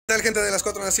tal, gente de las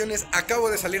cuatro naciones? Acabo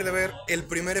de salir de ver el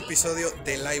primer episodio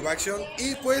de live action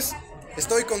y pues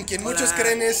estoy con quien Hola. muchos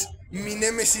creen es mi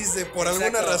némesis de por Exacto.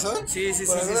 alguna razón. Sí,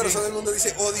 por alguna razón el mundo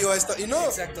dice odio a esta y no.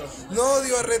 Exacto. No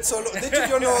odio a Red Solo. De hecho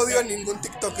yo no odio a ningún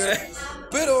TikToker.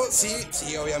 Pero sí,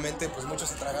 obviamente pues muchos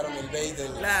se tragaron el bait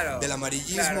del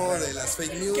amarillismo, claro. de las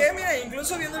fake news. Que mira,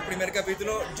 incluso viendo el primer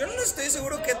capítulo, yo no estoy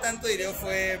seguro qué tanto diré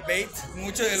fue bait,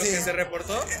 mucho de lo que se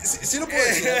reportó. Sí lo puedo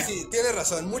decir, sí, tienes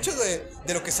razón. Mucho de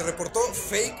lo que se reportó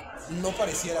fake no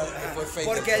pareciera que fue fake.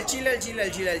 Porque al chile,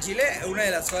 una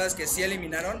de las cosas que sí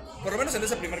eliminaron, por lo menos en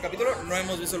ese primer capítulo, no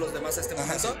hemos visto los demás a este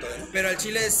momento, pero al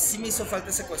chile sí me hizo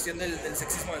falta esa cuestión del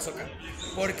sexismo de Sokka.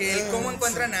 Porque el cómo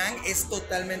encuentran a Aang es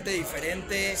totalmente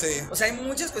diferente. Sí. O sea, hay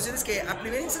muchas cuestiones que a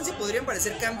primera instancia podrían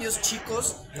parecer cambios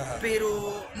chicos,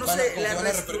 pero no Van sé,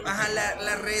 la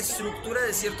la reestructura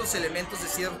de ciertos elementos, de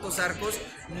ciertos arcos,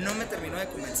 no me terminó de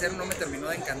convencer, no me terminó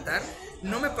de encantar.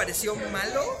 No me pareció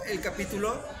malo el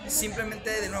capítulo,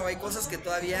 simplemente de nuevo hay cosas que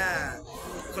todavía,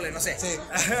 híjole, no sé. Sí,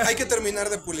 hay que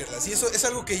terminar de pulirlas. Y eso es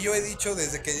algo que yo he dicho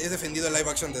desde que he defendido el live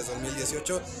action desde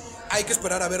 2018. Hay que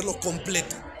esperar a verlo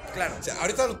completo. Claro. O sea,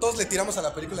 ahorita todos le tiramos a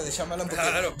la película de Shyamalan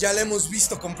porque ya la hemos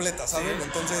visto completa, ¿saben? Sí.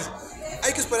 Entonces,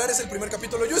 hay que esperar, es el primer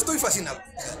capítulo. Yo estoy fascinado.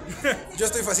 Yo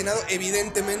estoy fascinado,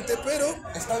 evidentemente, pero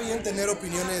está bien tener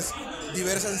opiniones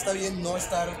diversas, está bien no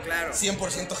estar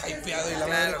 100% hypeado y la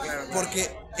madre,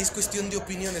 porque es cuestión de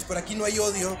opiniones. Pero aquí no hay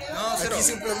odio. No, cero. Aquí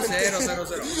simplemente Cero.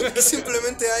 Aquí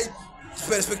simplemente hay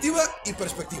perspectiva y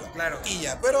perspectiva. Claro. Y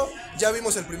ya, pero ya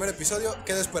vimos el primer episodio,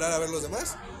 queda esperar a ver los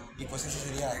demás. Y pues eso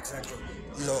sería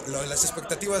las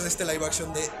expectativas de este live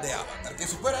action de Avatar, que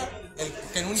supera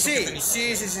el único que tenía.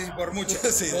 Sí, por mucho.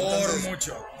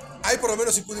 Mucho. Ahí por lo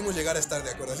menos sí pudimos llegar a estar de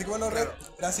acuerdo. Así que bueno, Red,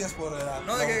 gracias por la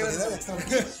oportunidad de estar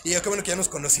aquí. Y qué bueno que ya nos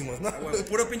conocimos, ¿no?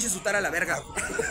 Puro pinche sutar a la verga.